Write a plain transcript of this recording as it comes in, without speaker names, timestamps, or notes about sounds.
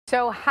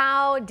So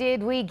how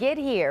did we get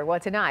here? Well,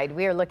 tonight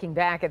we are looking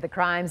back at the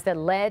crimes that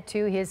led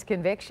to his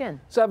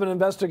conviction. 7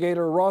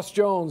 investigator Ross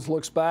Jones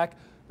looks back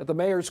at the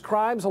mayor's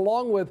crimes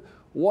along with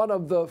one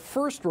of the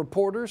first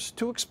reporters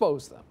to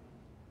expose them.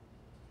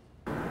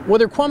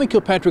 Whether Kwame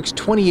Kilpatrick's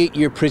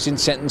 28-year prison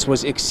sentence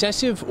was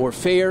excessive or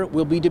fair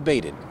will be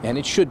debated, and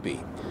it should be.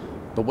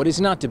 But what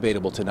is not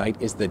debatable tonight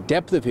is the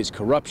depth of his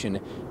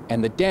corruption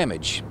and the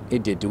damage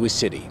it did to his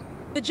city.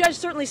 The judge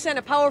certainly sent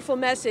a powerful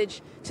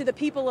message to the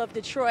people of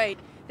Detroit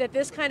that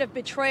this kind of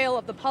betrayal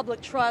of the public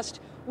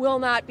trust will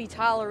not be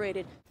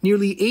tolerated.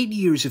 Nearly 8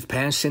 years have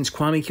passed since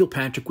Kwame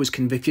Kilpatrick was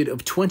convicted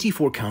of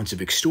 24 counts of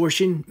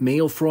extortion,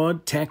 mail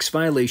fraud, tax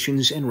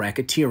violations, and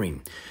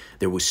racketeering.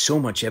 There was so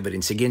much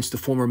evidence against the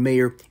former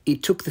mayor,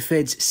 it took the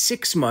feds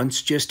 6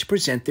 months just to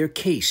present their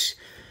case.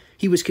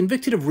 He was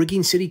convicted of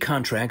rigging city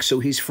contracts so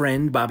his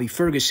friend Bobby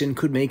Ferguson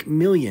could make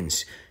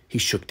millions. He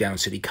shook down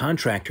city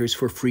contractors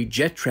for free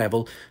jet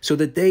travel so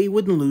that they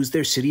wouldn't lose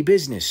their city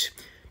business.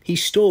 He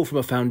stole from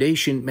a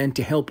foundation meant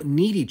to help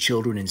needy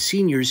children and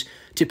seniors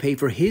to pay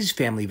for his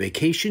family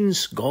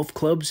vacations, golf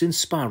clubs, and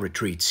spa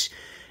retreats.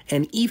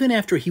 And even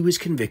after he was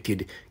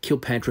convicted,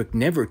 Kilpatrick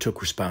never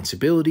took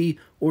responsibility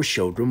or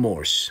showed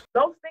remorse.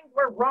 Those things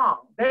were wrong.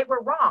 They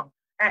were wrong,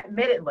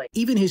 admittedly.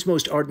 Even his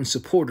most ardent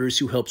supporters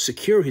who helped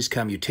secure his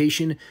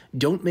commutation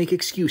don't make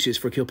excuses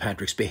for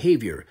Kilpatrick's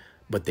behavior,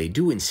 but they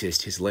do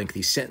insist his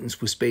lengthy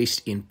sentence was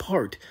based in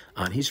part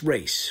on his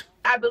race.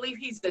 I believe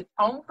he's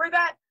atoned for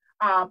that.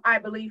 I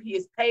believe he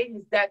has paid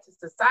his debt to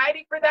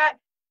society for that.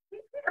 He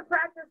can't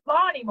practice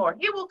law anymore.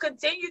 He will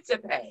continue to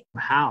pay.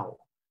 How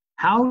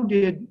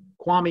did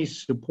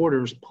Kwame's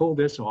supporters pull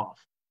this off?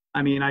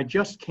 I mean, I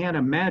just can't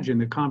imagine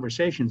the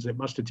conversations that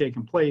must have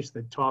taken place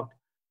that talked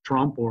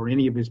Trump or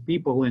any of his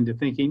people into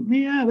thinking,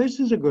 yeah, this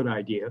is a good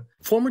idea.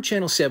 Former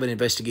Channel 7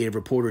 investigative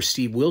reporter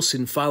Steve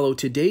Wilson followed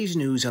today's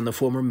news on the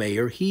former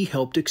mayor he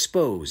helped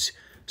expose.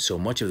 So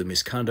much of the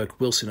misconduct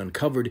Wilson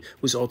uncovered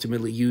was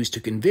ultimately used to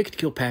convict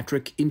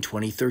Kilpatrick in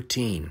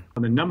 2013.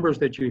 The numbers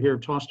that you hear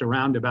tossed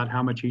around about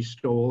how much he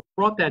stole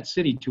brought that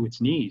city to its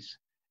knees.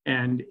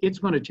 And it's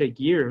going to take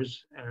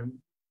years.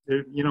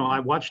 You know, I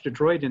watched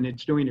Detroit and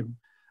it's doing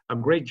a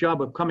great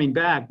job of coming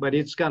back, but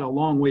it's got a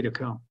long way to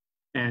come.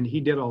 And he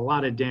did a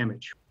lot of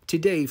damage.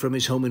 Today, from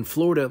his home in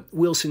Florida,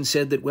 Wilson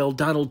said that while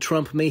Donald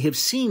Trump may have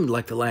seemed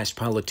like the last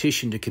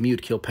politician to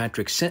commute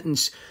Kilpatrick's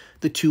sentence,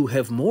 the two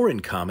have more in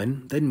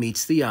common than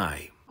meets the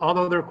eye.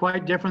 Although they're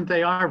quite different,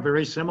 they are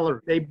very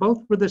similar. They both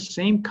were the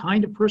same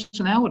kind of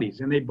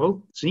personalities, and they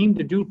both seemed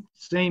to do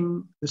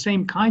the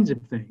same kinds of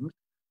things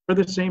for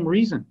the same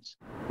reasons.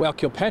 While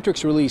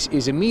Kilpatrick's release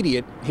is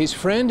immediate, his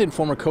friend and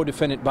former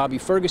co-defendant Bobby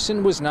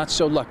Ferguson was not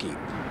so lucky.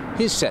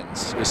 His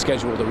sentence is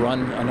scheduled to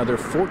run another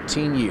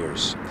 14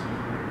 years.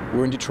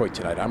 We're in Detroit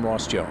tonight. I'm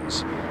Ross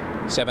Jones,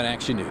 7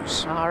 Action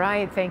News. All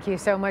right. Thank you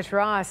so much,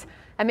 Ross.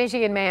 A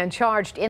Michigan man charged in